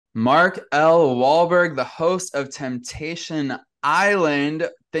Mark L. Walberg, the host of Temptation Island.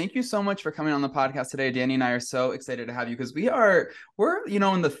 Thank you so much for coming on the podcast today. Danny and I are so excited to have you because we're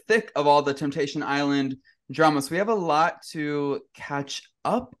in the thick of all the Temptation Island drama. So we have a lot to catch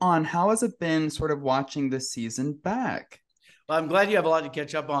up on. How has it been sort of watching this season back? Well, I'm glad you have a lot to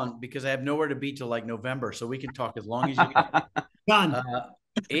catch up on because I have nowhere to be till like November, so we can talk as long as you need. Done. Uh,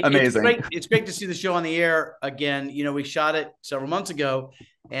 it's Amazing. great. It's great to see the show on the air again. You know, we shot it several months ago,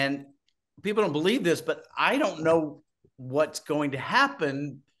 and people don't believe this, but I don't know what's going to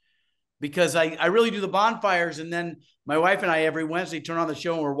happen because I really do the bonfires, and then my wife and I every Wednesday turn on the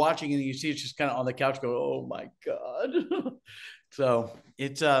show and we're watching, and you see it's just kind of on the couch go, oh my god. So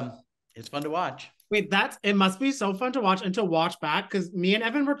it's fun to watch. Wait, it must be so fun to watch and to watch back because me and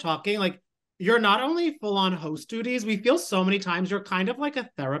Evan were talking like you're not only full on host duties, we feel so many times you're kind of like a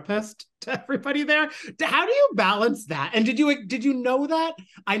therapist to everybody there. How do you balance that? And did you know that?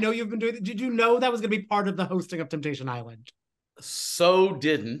 I know you've been doing it. Did you know that was going to be part of the hosting of Temptation Island? So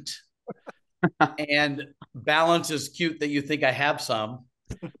didn't. And balance is cute that you think I have some,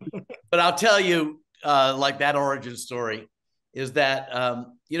 but I'll tell you, like that origin story is that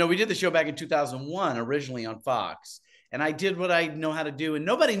we did the show back in 2001 originally on Fox, and I did what I know how to do, and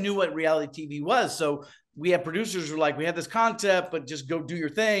nobody knew what reality TV was. So we had producers who were like, we had this concept, but just go do your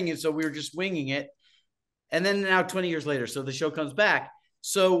thing, and so we were just winging it. And then now 20 years later, so the show comes back.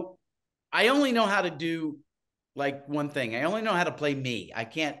 So I only know how to do like one thing. I only know how to play me.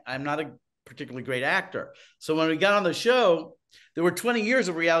 I'm not a particularly great actor. So when we got on the show, there were 20 years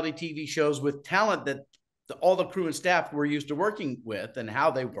of reality TV shows with talent that all the crew and staff were used to working with and how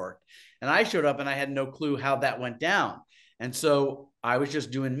they worked. And I showed up and I had no clue how that went down. And so I was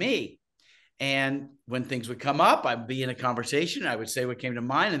just doing me. And when things would come up, I'd be in a conversation. I would say what came to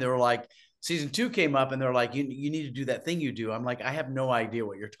mind. And they were like, season 2 came up and they're like, you need to do that thing you do. I'm like, I have no idea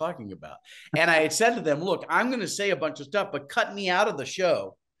what you're talking about. And I had said to them, look, I'm going to say a bunch of stuff, but cut me out of the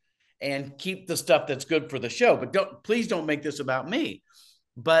show and keep the stuff that's good for the show. But please don't make this about me.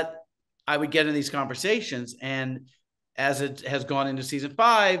 But I would get in these conversations, and as it has gone into season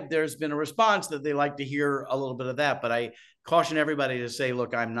 5, there's been a response that they like to hear a little bit of that. But I caution everybody to say,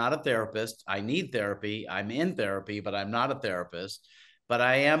 look, I'm not a therapist. I need therapy. I'm in therapy, but I'm not a therapist. But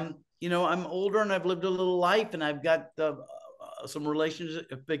I am, I'm older and I've lived a little life, and I've got some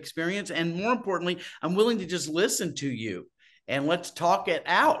relationship experience. And more importantly, I'm willing to just listen to you and let's talk it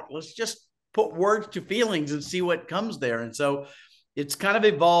out. Let's just put words to feelings and see what comes there. And so it's kind of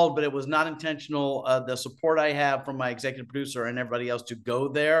evolved, but it was not intentional. The support I have from my executive producer and everybody else to go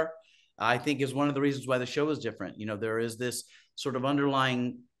there, I think, is one of the reasons why the show is different. There is this sort of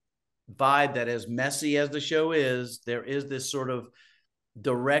underlying vibe that, as messy as the show is, there is this sort of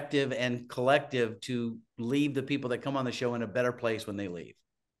directive and collective to leave the people that come on the show in a better place when they leave,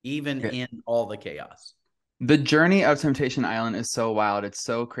 even in all the chaos. The journey of Temptation Island is so wild. It's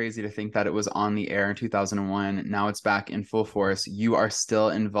so crazy to think that it was on the air in 2001. Now it's back in full force. You are still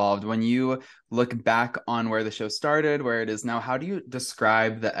involved. When you look back on where the show started, where it is now, how do you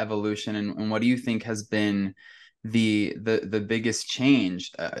describe the evolution, and what do you think has been the biggest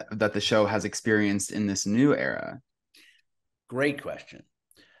change that the show has experienced in this new era? Great question.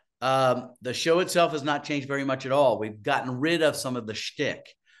 The show itself has not changed very much at all. We've gotten rid of some of the shtick.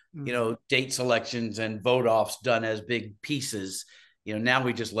 Date selections and vote offs done as big pieces. Now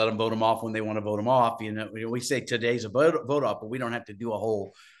we just let them vote them off when they want to vote them off. We say today's a vote off, but we don't have to do a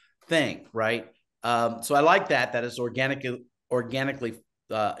whole thing, right? So I like that it's organically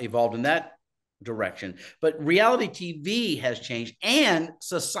evolved in that direction. But reality TV has changed, and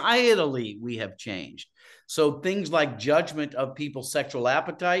societally we have changed. So things like judgment of people's sexual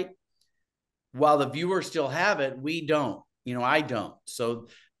appetite, while the viewers still have it, we don't. I don't. So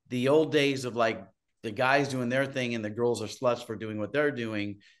the old days of like the guys doing their thing and the girls are sluts for doing what they're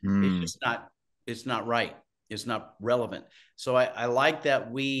doing, it's not right. It's not relevant. So I like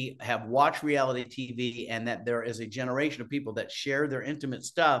that we have watched reality TV and that there is a generation of people that share their intimate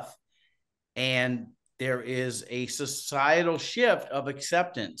stuff, and there is a societal shift of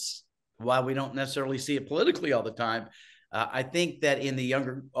acceptance. While we don't necessarily see it politically all the time, I think that in the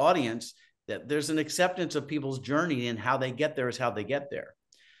younger audience, that there's an acceptance of people's journey, and how they get there is how they get there.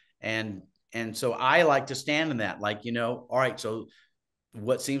 And so I like to stand in that, like, all right, so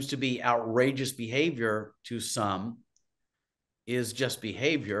what seems to be outrageous behavior to some is just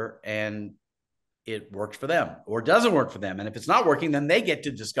behavior, and it works for them or doesn't work for them. And if it's not working, then they get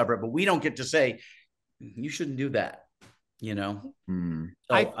to discover it, but we don't get to say, you shouldn't do that, So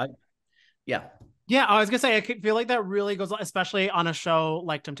yeah. Yeah, I was gonna say I feel like that really goes, especially on a show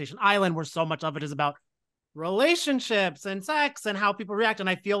like Temptation Island, where so much of it is about relationships and sex and how people react. And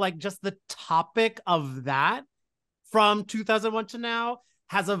I feel like just the topic of that from 2001 to now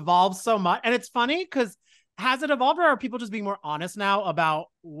has evolved so much. And it's funny because has it evolved, or are people just being more honest now about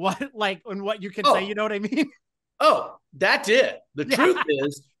what, like, and what you can say? You know what I mean? Oh, that's it. The truth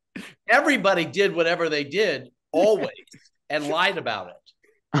is, everybody did whatever they did always and lied about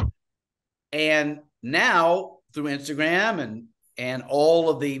it. And now through Instagram and all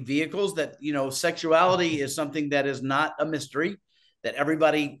of the vehicles that, you know, sexuality is something that is not a mystery, that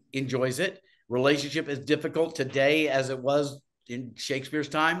everybody enjoys it. Relationship is difficult today as it was in Shakespeare's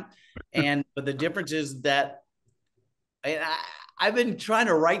time. But the difference is that I've been trying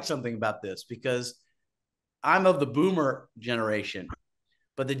to write something about this because I'm of the boomer generation,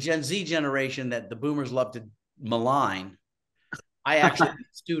 but the Gen Z generation that the boomers love to malign, I actually am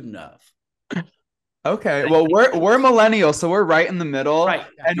a student of. Okay, well, we're millennials, so we're right in the middle, right?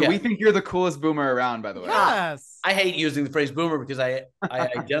 And we think you're the coolest boomer around, by the way. Yes, I hate using the phrase boomer because I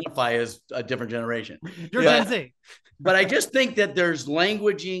identify as a different generation. You're Gen Z. But I just think that there's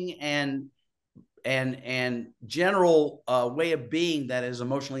languaging and general way of being that is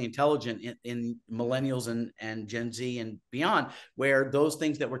emotionally intelligent in millennials and Gen Z and beyond, where those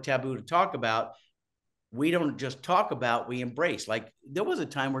things that were taboo to talk about, we don't just talk about, we embrace. Like there was a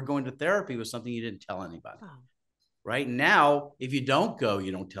time where going to therapy was something you didn't tell anybody. Oh. Right now, if you don't go,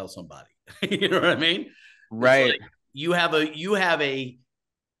 you don't tell somebody. You know what I mean? Right. Like you have a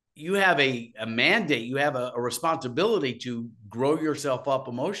mandate, you have a responsibility to grow yourself up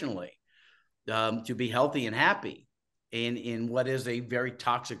emotionally, to be healthy and happy in what is a very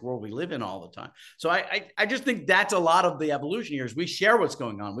toxic world we live in all the time. So I just think that's a lot of the evolution here is we share what's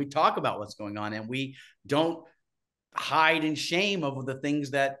going on. We talk about what's going on, and we don't hide in shame of the things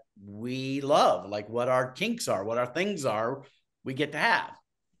that we love, like what our kinks are, what our things are, we get to have.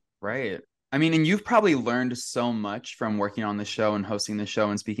 Right. I mean, and you've probably learned so much from working on the show and hosting the show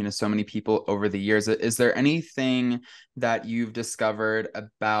and speaking to so many people over the years. Is there anything that you've discovered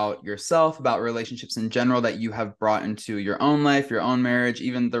about yourself, about relationships in general, that you have brought into your own life, your own marriage,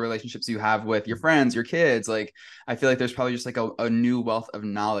 even the relationships you have with your friends, your kids? Like, I feel like there's probably just like a new wealth of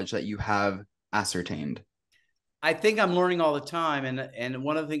knowledge that you have ascertained. I think I'm learning all the time. And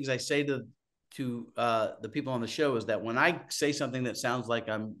one of the things I say to the people on the show is that when I say something that sounds like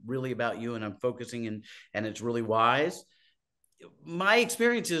I'm really about you and I'm focusing and it's really wise, my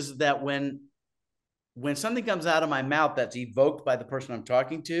experience is that when something comes out of my mouth that's evoked by the person I'm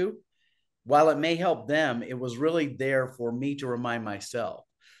talking to, while it may help them, it was really there for me to remind myself.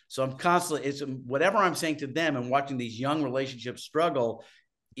 So I'm constantly, it's whatever I'm saying to them and watching these young relationships struggle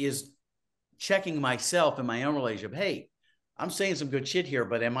is checking myself in my own relationship. Hey, I'm saying some good shit here,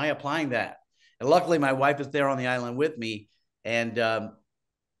 but am I applying that? And luckily, my wife is there on the island with me, and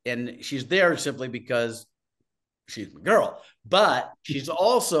she's there simply because she's my girl. But she's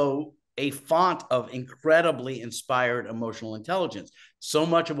also a font of incredibly inspired emotional intelligence. So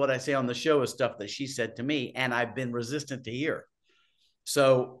much of what I say on the show is stuff that she said to me, and I've been resistant to hear.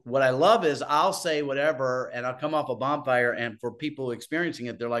 So what I love is I'll say whatever, and I'll come off a bonfire, and for people experiencing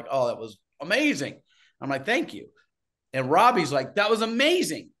it, they're like, "Oh, that was amazing." I'm like, "Thank you." And Robbie's like, "That was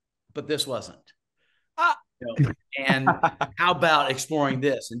amazing, but this wasn't." You know, and how about exploring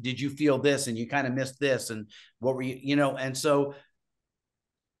this? And did you feel this? And you kind of missed this? And what were you, you know? And so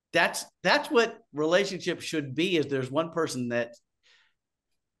that's what relationships should be. Is there's one person that,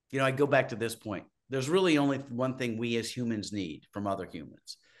 you know, I go back to this point. There's really only one thing we as humans need from other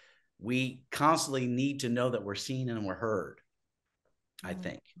humans. We constantly need to know that we're seen and we're heard. I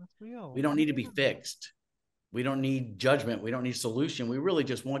think we don't need to be fixed. We don't need judgment. We don't need solution. We really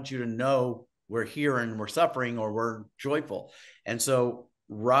just want you to know we're here and we're suffering or we're joyful. And so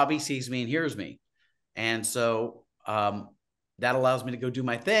Robbie sees me and hears me. And so that allows me to go do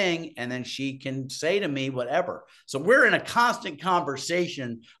my thing. And then she can say to me whatever. So we're in a constant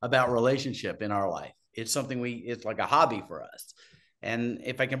conversation about relationship in our life. It's something it's like a hobby for us. And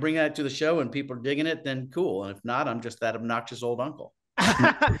if I can bring that to the show and people are digging it, then cool. And if not, I'm just that obnoxious old uncle.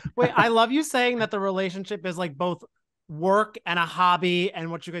 Wait, I love you saying that the relationship is like both work and a hobby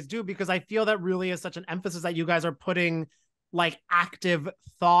and what you guys do, because I feel that really is such an emphasis that you guys are putting like active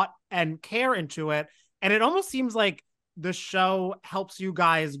thought and care into it. And it almost seems like the show helps you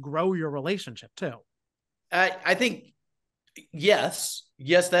guys grow your relationship too. I think, yes,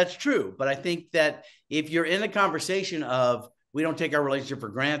 that's true. But I think that if you're in a conversation of we don't take our relationship for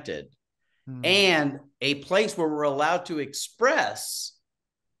granted, and a place where we're allowed to express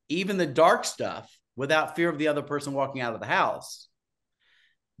even the dark stuff without fear of the other person walking out of the house,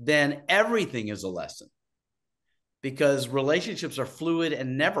 then everything is a lesson, because relationships are fluid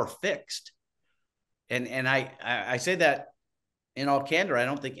and never fixed. and I say that in all candor. I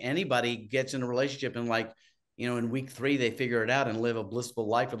don't think anybody gets in a relationship and like, in week 3, they figure it out and live a blissful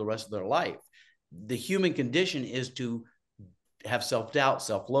life for the rest of their life. The human condition is to have self-doubt,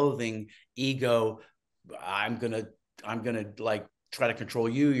 self-loathing, ego. I'm going to like try to control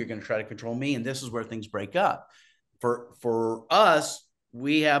you. You're going to try to control me. And this is where things break up. For us,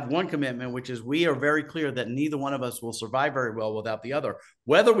 we have one commitment, which is we are very clear that neither one of us will survive very well without the other.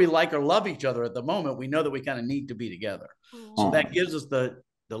 Whether we like or love each other at the moment, we know that we kind of need to be together. So that gives us the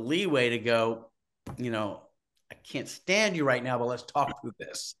leeway to go, I can't stand you right now, but let's talk through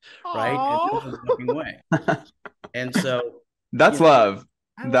this. Right. And so that's love.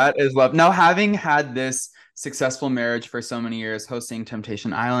 That is love. Now, having had this successful marriage for so many years, hosting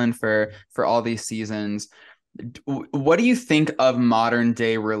Temptation Island for all these seasons, what do you think of modern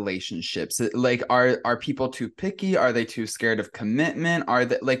day relationships? Like, are people too picky? Are they too scared of commitment? Are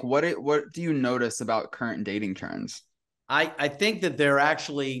they like, what do you notice about current dating trends? I think that they're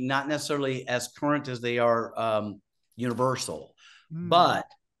actually not necessarily as current as they are universal. But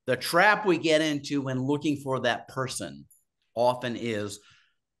the trap we get into when looking for that person often is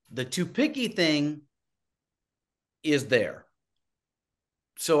the too picky thing is there.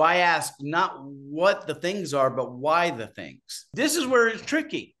 So I ask not what the things are, but why the things. This is where it's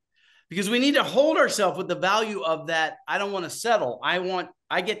tricky, because we need to hold ourselves with the value of that. I don't want to settle.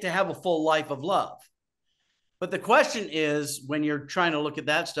 I get to have a full life of love. But the question is, when you're trying to look at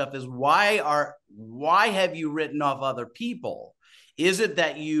that stuff, is why have you written off other people? Is it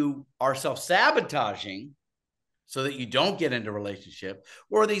that you are self-sabotaging so that you don't get into a relationship,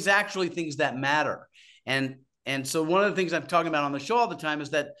 or are these actually things that matter? And so one of the things I'm talking about on the show all the time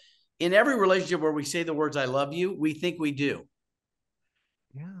is that in every relationship where we say the words, I love you, we think we do.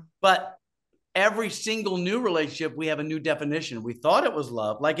 Yeah. But every single new relationship, we have a new definition. We thought it was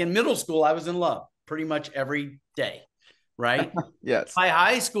love. Like in middle school, I was in love pretty much every day, right? Yes. By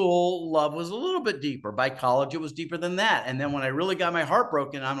high school, love was a little bit deeper. By college, it was deeper than that. And then when I really got my heart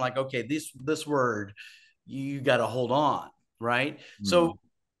broken, I'm like, okay, this word, you got to hold on, right? So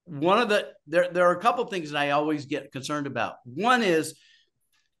one of there are a couple of things that I always get concerned about. One is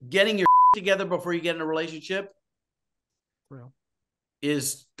getting your together before you get in a relationship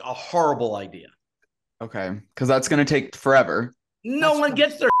is a horrible idea. Okay, because that's going to take forever. No one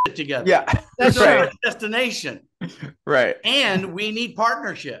gets their shit together. Yeah, that's right. Our destination. Right. And we need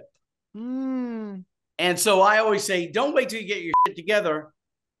partnership. And so I always say, don't wait till you get your shit together.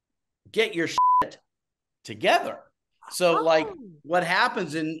 Get your shit together. So like what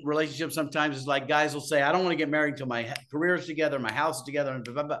happens in relationships sometimes is like guys will say, I don't want to get married until my career is together, my house is together. And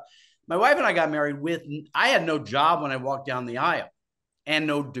blah, blah, blah. My wife and I got married I had no job when I walked down the aisle and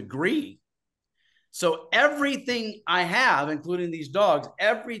no degree. So everything I have, including these dogs,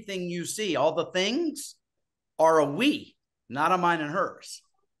 everything you see, all the things are a we, not a mine and hers.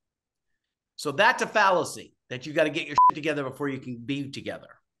 So that's a fallacy that you got to get your shit together before you can be together.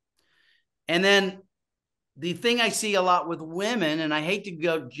 And then the thing I see a lot with women, and I hate to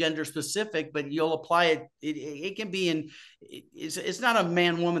go gender specific, but you'll apply it. It can be it's not a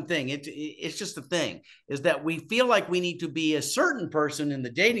man-woman thing. It's just a thing, is that we feel like we need to be a certain person in the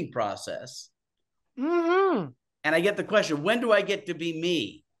dating process. And I get the question, when do I get to be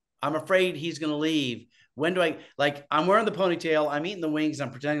me? I'm afraid he's going to leave. When do I'm wearing the ponytail, I'm eating the wings,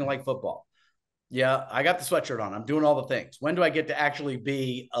 I'm pretending to like football. Yeah, I got the sweatshirt on. I'm doing all the things. When do I get to actually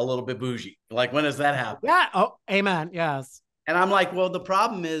be a little bit bougie? Like, when does that happen? Yeah. Oh, amen. Yes. And I'm like, well, the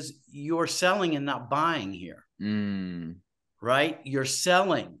problem is you're selling and not buying here. Right? You're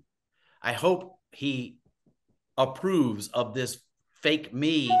selling. I hope he approves of this fake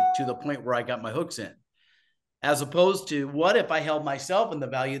me to the point where I got my hooks in. As opposed to, what if I held myself in the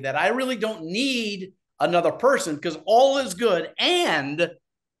value that I really don't need another person because all is good and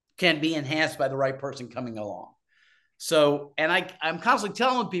can be enhanced by the right person coming along. So, and I'm constantly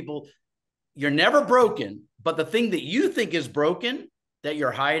telling people, you're never broken, but the thing that you think is broken that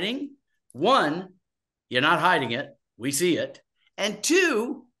you're hiding, one, you're not hiding it. We see it. And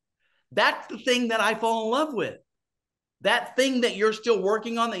two, that's the thing that I fall in love with. That thing that you're still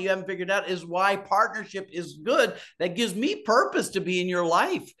working on that you haven't figured out is why partnership is good. That gives me purpose to be in your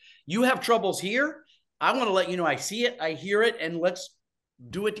life. You have troubles here. I want to let you know I see it, I hear it, and let's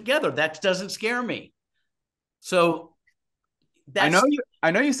do it together. That doesn't scare me. So that's,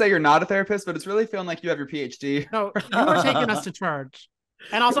 I know you say you're not a therapist, but it's really feeling like you have your PhD. No, you are taking us to church.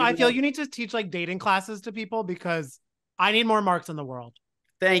 And also, I feel you need to teach like dating classes to people because I need more marks in the world.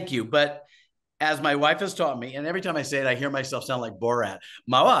 Thank you. But as my wife has taught me, and every time I say it, I hear myself sound like Borat.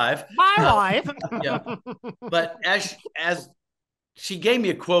 My wife. My wife. Yeah. But as she gave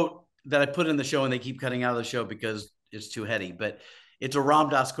me a quote that I put in the show, and they keep cutting out of the show because it's too heady. But it's a Ram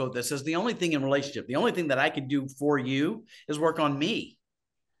Dass quote that says, "The only thing in relationship, the only thing that I can do for you is work on me.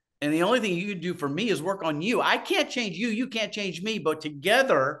 And the only thing you can do for me is work on you. I can't change you. You can't change me. But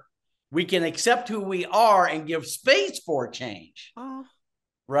together, we can accept who we are and give space for change."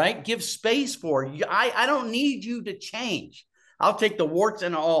 Right? Give space for you. I don't need you to change. I'll take the warts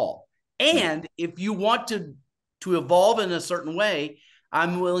and all. And if you want to evolve in a certain way,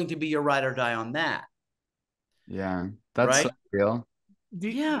 I'm willing to be your ride or die on that. Yeah, that's so real.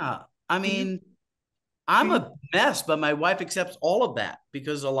 Yeah. I mean, I'm a mess, but my wife accepts all of that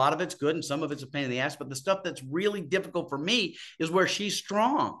because a lot of it's good and some of it's a pain in the ass. But the stuff that's really difficult for me is where she's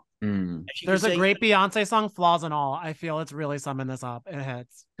strong. There's a great Beyonce song, "Flaws and All." I feel it's really summing this up. It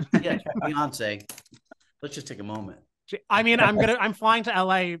hits. Yeah, Beyonce. Let's just take a moment. I mean, I'm flying to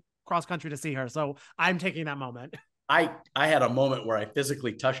LA cross country to see her, so I'm taking that moment. I had a moment where I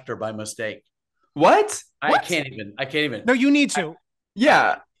physically touched her by mistake. What? I can't even. No, you need to.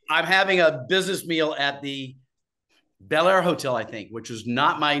 I'm having a business meal at the Bel Air Hotel, I think, which is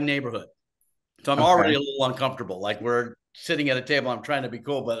not my neighborhood. So I'm already a little uncomfortable. Like, we're sitting at a table. I'm trying to be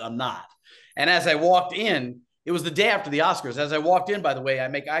cool, but I'm not. And as I walked in, it was the day after the Oscars. As I walked in, by the way, I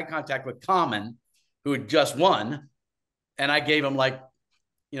make eye contact with Common, who had just won. And I gave him like,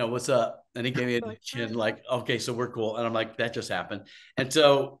 "What's up?" And he gave me a chin like, "Okay, so we're cool." And I'm like, that just happened. And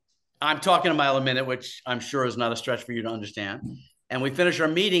so I'm talking a mile a minute, which I'm sure is not a stretch for you to understand. And we finish our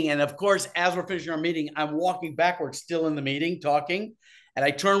meeting. And of course, as we're finishing our meeting, I'm walking backwards, still in the meeting, talking. And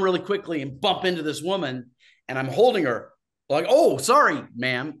I turn really quickly and bump into this woman. And I'm holding her like, "Oh, sorry,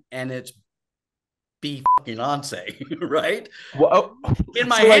 ma'am." And it's Beyonce, right? Well, in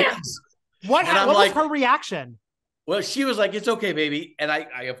my hands. What was her reaction? Well, she was like, "It's okay, baby." And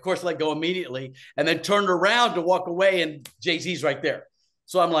I of course, let go immediately and then turned around to walk away. And Jay-Z's right there.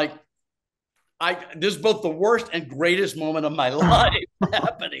 So I'm like, this is both the worst and greatest moment of my life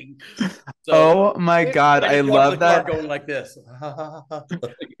happening. So, oh my God. I love that. Going like this.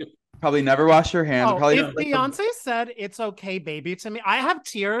 Probably never wash your hands. If Beyonce said "It's okay, baby" to me, I have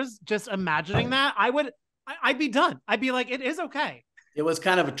tears just imagining that. I'd be done. I'd be like, "It is okay." It was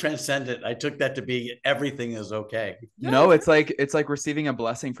kind of a transcendent. I took that to be everything is okay. No, it's like receiving a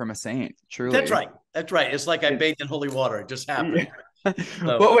blessing from a saint. Truly. That's right. It's like I bathed in holy water. It just happened. Yeah.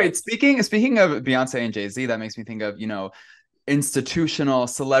 But wait, speaking of Beyonce and Jay-Z, that makes me think of, institutional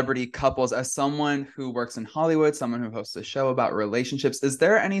celebrity couples. As someone who works in Hollywood, someone who hosts a show about relationships, is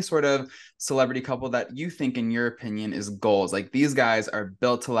there any sort of celebrity couple that you think, in your opinion, is goals? Like, these guys are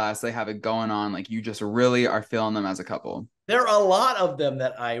built to last. They have it going on. Like, you just really are feeling them as a couple. There are a lot of them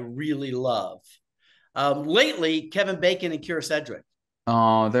that I really love. Lately, Kevin Bacon and Kira Sedgwick.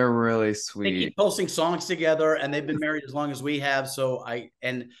 Oh, they're really sweet. They keep posting songs together, and they've been married as long as we have. So I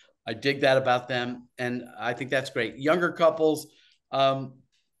dig that about them, and I think that's great. Younger couples,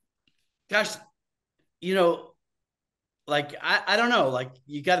 gosh, like I don't know, like,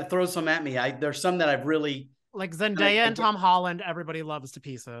 you got to throw some at me. There's some that I've really like Zendaya and Tom Holland. Everybody loves to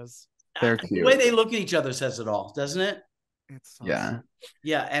pieces. They're cute. The way they look at each other says it all, doesn't it? It's so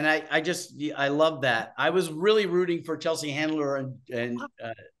yeah, and I love that. I was really rooting for Chelsea Handler and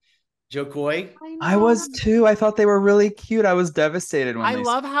Joe Coy. I was too. I thought they were really cute. I was devastated when I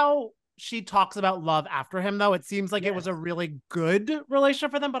love how she talks about love after him, though. It seems like it was a really good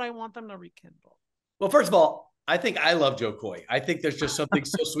relationship for them, but I want them to rekindle. Well, first of all, I think I love Joe Coy. I think there's just something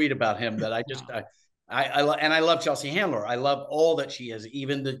so sweet about him that I love Chelsea Handler. I love all that she is,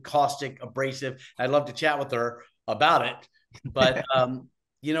 even the caustic, abrasive. I'd love to chat with her about it. But,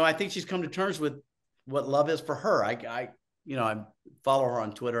 I think she's come to terms with what love is for her. I follow her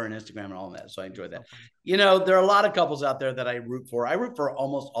on Twitter and Instagram and all that. So I enjoy that. There are a lot of couples out there that I root for. I root for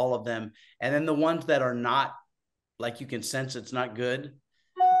almost all of them. And then the ones that are not, like, you can sense it's not good.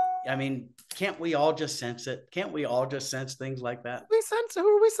 I mean, can't we all just sense it? Can't we all just sense things like that? Who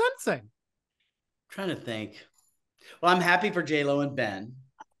are we sensing? I'm trying to think. Well, I'm happy for J-Lo and Ben.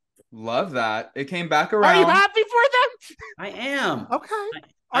 Love that. It came back around. Are you happy for them? I am. Okay.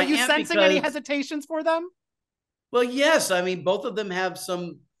 Are you sensing any hesitations for them? Well, yes. I mean, both of them have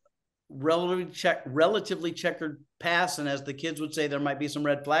some relatively checkered past. And as the kids would say, there might be some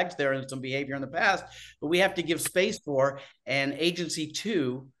red flags there and some behavior in the past. But we have to give space for and agency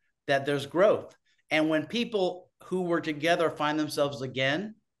to that there's growth. And when people who were together find themselves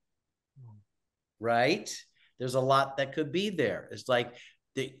again, right, there's a lot that could be there. It's like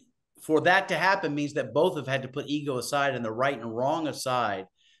for that to happen means that both have had to put ego aside and the right and wrong aside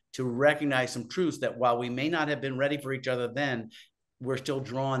to recognize some truths that while we may not have been ready for each other then, we're still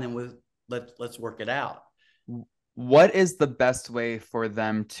drawn and let's work it out. What is the best way for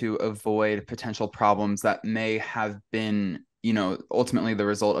them to avoid potential problems that may have been, ultimately the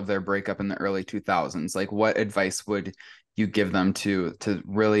result of their breakup in the early 2000s? Like, what advice would you give them to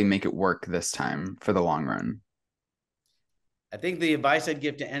really make it work this time for the long run? I think the advice I'd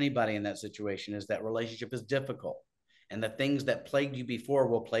give to anybody in that situation is that relationship is difficult, and the things that plagued you before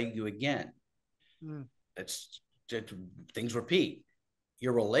will plague you again. It's things repeat.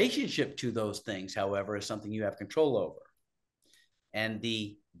 Your relationship to those things, however, is something you have control over. And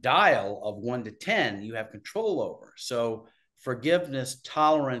the dial of 1 to 10, you have control over. So forgiveness,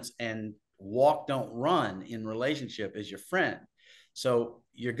 tolerance, and walk, don't run in relationship is your friend. So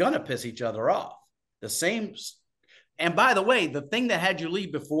you're going to piss each other off. The same. And by the way, the thing that had you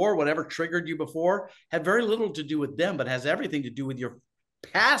leave before, whatever triggered you before, had very little to do with them, but has everything to do with your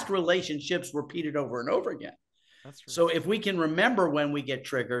past relationships repeated over and over again. That's true. So if we can remember when we get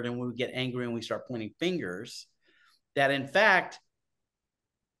triggered and when we get angry and we start pointing fingers, that in fact,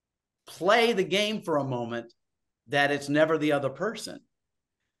 play the game for a moment, that it's never the other person.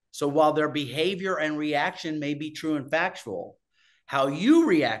 So while their behavior and reaction may be true and factual, how you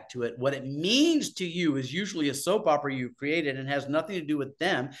react to it, what it means to you, is usually a soap opera you've created and has nothing to do with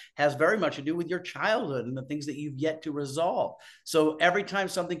them, has very much to do with your childhood and the things that you've yet to resolve. So every time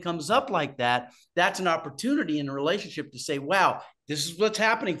something comes up like that, that's an opportunity in a relationship to say, wow, this is what's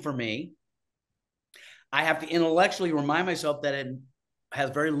happening for me. I have to intellectually remind myself that it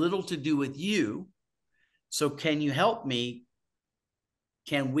has very little to do with you. So can you help me?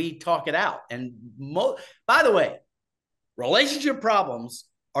 Can we talk it out? And by the way, relationship problems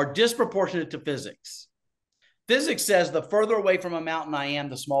are disproportionate to physics. Physics says the further away from a mountain I am,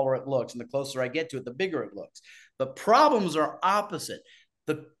 the smaller it looks. And the closer I get to it, the bigger it looks. The problems are opposite.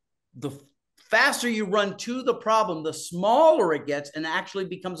 The faster you run to the problem, the smaller it gets and actually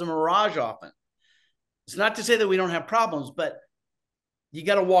becomes a mirage often. It's not to say that we don't have problems, but you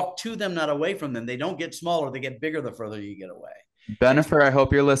got to walk to them, not away from them. They don't get smaller. They get bigger the further you get away. Bennifer, I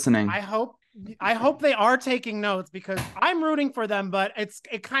hope you're listening. I hope they are taking notes, because I'm rooting for them, but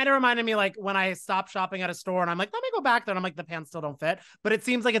it kind of reminded me like when I stopped shopping at a store and I'm like, let me go back there. And I'm like, the pants still don't fit, but it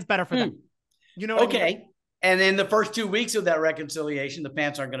seems like it's better for them. You know what I mean? And in the first 2 weeks of that reconciliation, the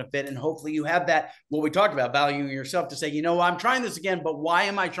pants aren't going to fit. And hopefully you have that, what we talked about, valuing yourself, to say, I'm trying this again, but why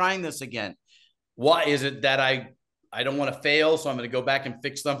am I trying this again? Why is it that I don't want to fail, so I'm going to go back and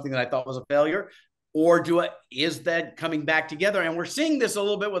fix something that I thought was a failure? Or is that coming back together? And we're seeing this a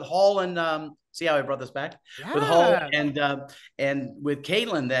little bit with Hall and see how I brought this back? Yeah. With Hall and with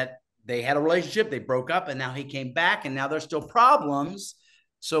Caitlin, that they had a relationship, they broke up, and now he came back, and now there's still problems.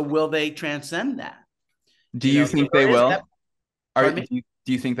 So will they transcend that? Do you think they will? Do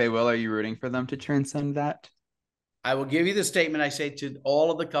you think they will? Are you rooting for them to transcend that? I will give you the statement I say to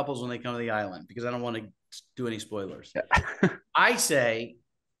all of the couples when they come to the island, because I don't want to do any spoilers. Yeah. I say,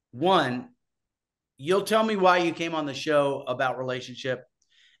 one, you'll tell me why you came on the show about relationship,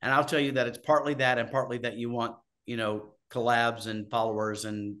 and I'll tell you that it's partly that and partly that you want, collabs and followers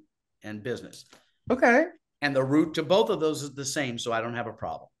and business. Okay. And the route to both of those is the same, so I don't have a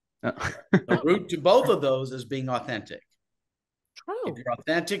problem. The route to both of those is being authentic. True. If you're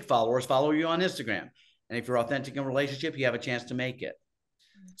authentic, followers follow you on Instagram. And if you're authentic in a relationship, you have a chance to make it.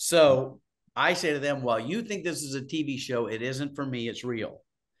 So I say to them, while you think this is a TV show, it isn't for me, it's real.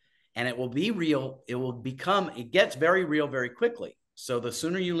 And it will be real. It gets very real very quickly. So the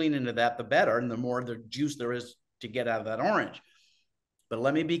sooner you lean into that, the better, and the more the juice there is to get out of that orange. But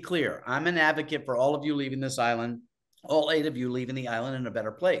let me be clear. I'm an advocate for all of you leaving this island, all 8 of you leaving the island in a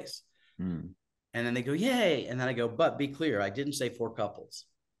better place. And then they go, yay. And then I go, but be clear, I didn't say 4 couples.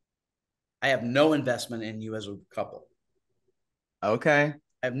 I have no investment in you as a couple. Okay.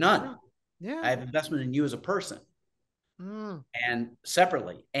 I have none. Yeah. I have investment in you as a person. And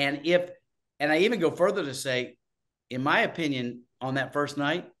separately. And I even go further to say, in my opinion, on that first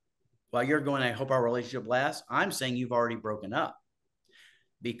night, while you're going, I hope our relationship lasts, I'm saying you've already broken up.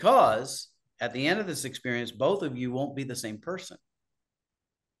 Because at the end of this experience, both of you won't be the same person.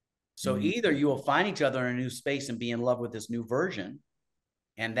 So either you will find each other in a new space and be in love with this new version,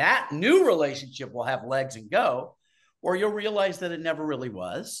 and that new relationship will have legs and go, or you'll realize that it never really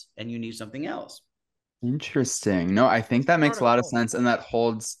was and you need something else. Interesting. No, I think that makes a lot of sense, and that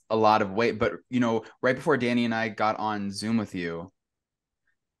holds a lot of weight. But, right before Danny and I got on Zoom with you,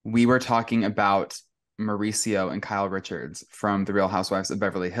 we were talking about Mauricio and Kyle Richards from The Real Housewives of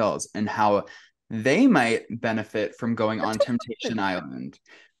Beverly Hills and how they might benefit from going on Temptation Island.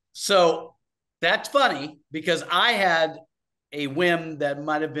 So that's funny, because I had a whim that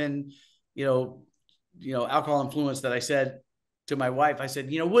might have been, alcohol influence, that I said to my wife, I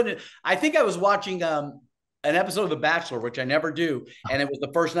said, I think I was watching an episode of The Bachelor, which I never do. And it was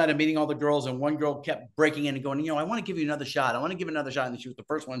the first night of meeting all the girls. And one girl kept breaking in and going, I want to give you another shot. I want to give another shot. And she was the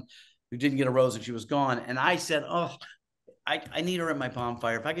first one who didn't get a rose and she was gone. And I said, I need her at my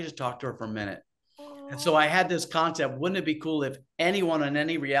bonfire. If I could just talk to her for a minute. And so I had this concept. Wouldn't it be cool if anyone on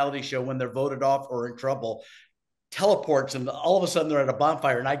any reality show, when they're voted off or in trouble, teleports and all of a sudden they're at a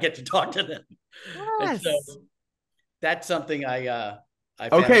bonfire and I get to talk to them? Yes. And so that's something I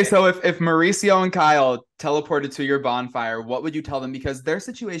okay, so if Mauricio and Kyle teleported to your bonfire, what would you tell them? Because their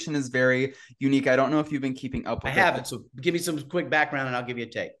situation is very unique. I don't know if you've been keeping up with it. I haven't. So give me some quick background and I'll give you a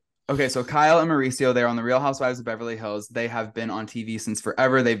take. Okay, so Kyle and Mauricio, they're on the Real Housewives of Beverly Hills. They have been on TV since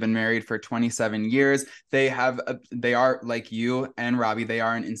forever. They've been married for 27 years. They are like you and Robbie. They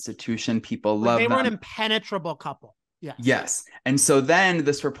are an institution. People love them. They were an impenetrable couple. Yes. Yes. And so then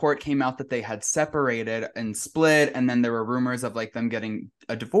this report came out that they had separated and split. And then there were rumors of like them getting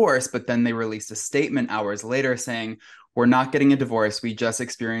a divorce. But then they released a statement hours later saying, we're not getting a divorce. We just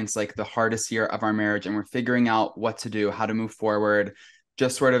experienced like the hardest year of our marriage. And we're figuring out what to do, how to move forward.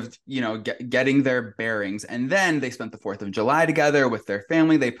 Just sort of, getting their bearings. And then they spent the 4th of July together with their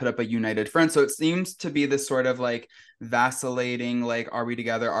family. They put up a united front. So it seems to be this sort of like vacillating, like, are we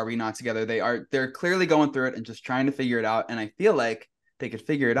together? Are we not together? They're clearly going through it and just trying to figure it out. And I feel like they could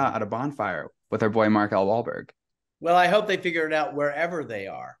figure it out at a bonfire with our boy, Mark L. Walberg. Well, I hope they figure it out wherever they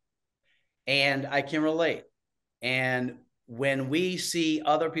are. And I can relate. And when we see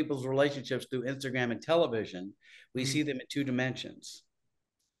other people's relationships through Instagram and television, we see them in 2 dimensions.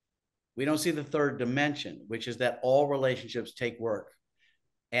 We don't see the 3rd dimension, which is that all relationships take work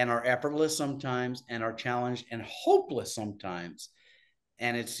and are effortless sometimes and are challenged and hopeless sometimes.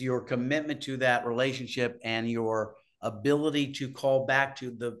 And it's your commitment to that relationship and your ability to call back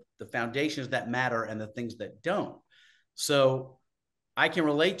to the foundations that matter and the things that don't. So I can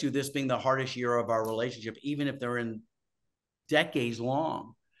relate to this being the hardest year of our relationship, even if they're in decades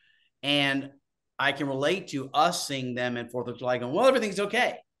long. And I can relate to us seeing them in 4th of July going, well, everything's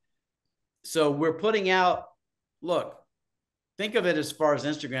okay. So we're putting out, look, think of it as far as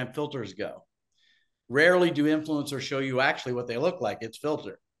Instagram filters go. Rarely do influencers show you actually what they look like. It's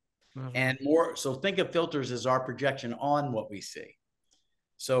filter. And more. So think of filters as our projection on what we see.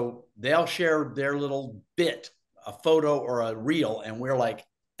 So they'll share their little bit, a photo or a reel, and we're like,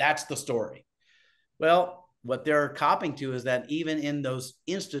 that's the story. Well, what they're copying to is that even in those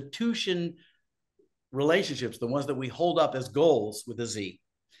institution relationships, the ones that we hold up as goals with a Z,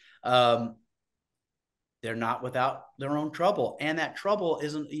 they're not without their own trouble. And that trouble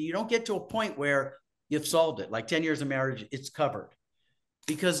isn't, you don't get to a point where you've solved it. Like 10 years of marriage, it's covered.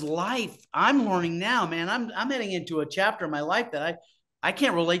 Because life, I'm learning now, man, I'm heading into a chapter of my life that I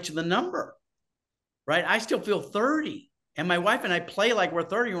can't relate to the number, right? I still feel 30. And my wife and I play like we're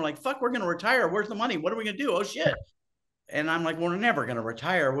 30 and we're like, fuck, we're going to retire. Where's the money? What are we going to do? Oh shit. And I'm like, we're never going to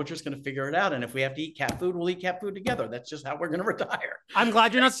retire. We're just going to figure it out. And if we have to eat cat food, we'll eat cat food together. That's just how we're going to retire. I'm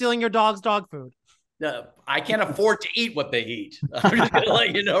glad you're not stealing your dog's dog food. I can't afford to eat what they eat. I'm just going to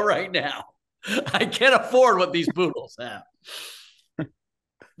let you know right now. I can't afford what these poodles have.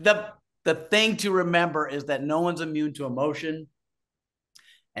 The thing to remember is that no one's immune to emotion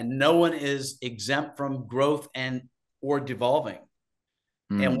and no one is exempt from growth or devolving.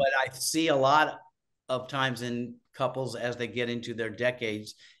 And what I see a lot of times in couples as they get into their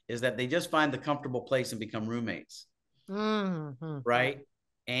decades is that they just find the comfortable place and become roommates. Right?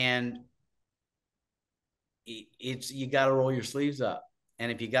 And you got to roll your sleeves up.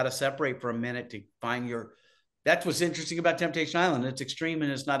 And if you got to separate for a minute to find that's what's interesting about Temptation Island. It's extreme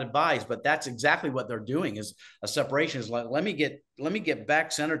and it's not advised, but that's exactly what they're doing is a separation is like, let me get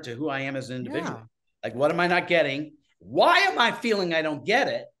back centered to who I am as an individual. Yeah. Like, what am I not getting? Why am I feeling I don't get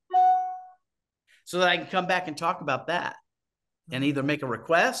it? So that I can come back and talk about that and either make a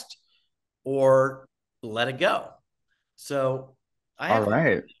request or let it go. So all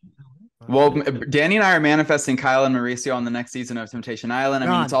right. Well, Danny and I are manifesting Kyle and Mauricio on the next season of Temptation Island. I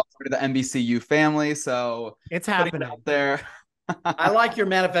mean, it's all part of the NBCU family, so it's happening out there. I like your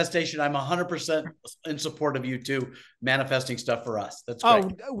manifestation. I'm 100% in support of you too, manifesting stuff for us. That's great.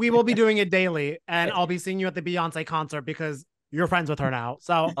 Oh, we will be doing it daily, and I'll be seeing you at the Beyonce concert because you're friends with her now.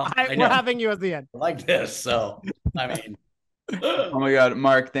 So we're having you at the end. Like this. So, I mean. Oh my God,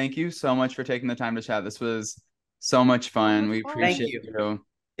 Mark, thank you so much for taking the time to chat. This was so much fun. We appreciate you.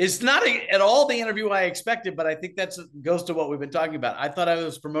 It's not at all the interview I expected, but I think that goes to what we've been talking about. I thought I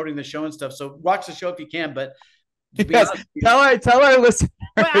was promoting the show and stuff. So watch the show if you can, but yes, tell our listeners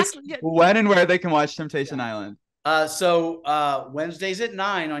when and where they can watch Temptation Island. So Wednesdays at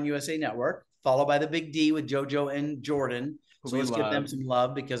 9 on USA Network. followed by the Big D with JoJo and Jordan. So let's give them some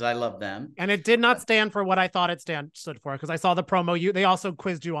love because I love them. And it did not stand for what I thought it stood for, because I saw the promo. They also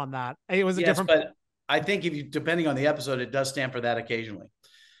quizzed you on that. It was a different. But I think if you, depending on the episode, it does stand for that occasionally.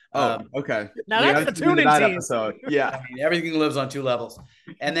 Okay. Now that's the tuning episode. Yeah. I mean, everything lives on 2 levels.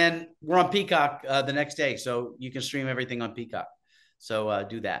 And then we're on Peacock the next day, so you can stream everything on Peacock. So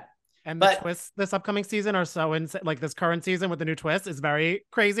do that. And the twists this upcoming season are so like this current season with the new twist is very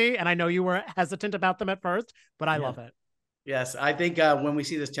crazy. And I know you were hesitant about them at first, but I love it. Yes, I think when we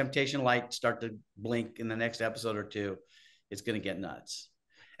see this temptation light start to blink in the next episode or 2, it's going to get nuts.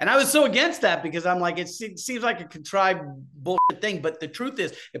 And I was so against that because I'm like, it seems like a contrived bullshit thing. But the truth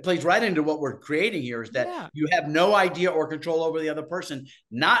is, it plays right into what we're creating here, is that you have no idea or control over the other person.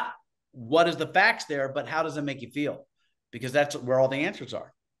 Not what is the facts there, but how does it make you feel? Because that's where all the answers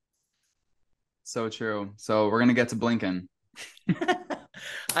are. So true. So we're going to get to blinking.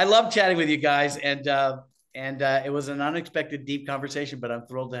 I love chatting with you guys. And it was an unexpected, deep conversation, but I'm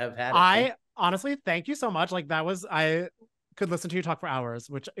thrilled to have had it. I honestly, thank you so much. Like I could listen to you talk for hours,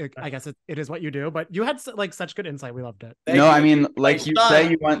 which I guess it is what you do, but you had like such good insight. We loved it. I mean, like you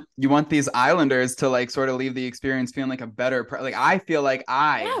say, you want these Islanders to like sort of leave the experience feeling like a better, like I feel like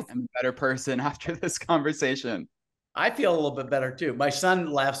I am a better person after this conversation. I feel a little bit better too. My son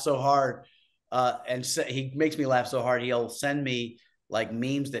laughs so hard and he makes me laugh so hard. He'll send me like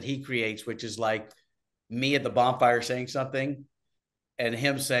memes that he creates, which is like me at the bonfire saying something and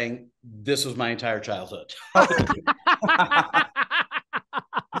him saying, "This was my entire childhood."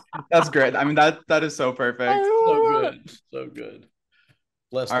 That's great. I mean, that is so perfect. So good.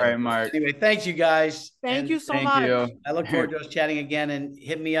 Bless All them. right, Mark. Anyway, thanks you guys. Thank you so much. I look forward to us chatting again, and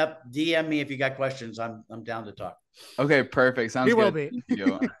hit me up, DM me if you got questions. I'm down to talk. Okay, perfect. Sounds good. We will be. Thank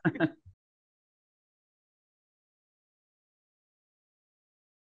you.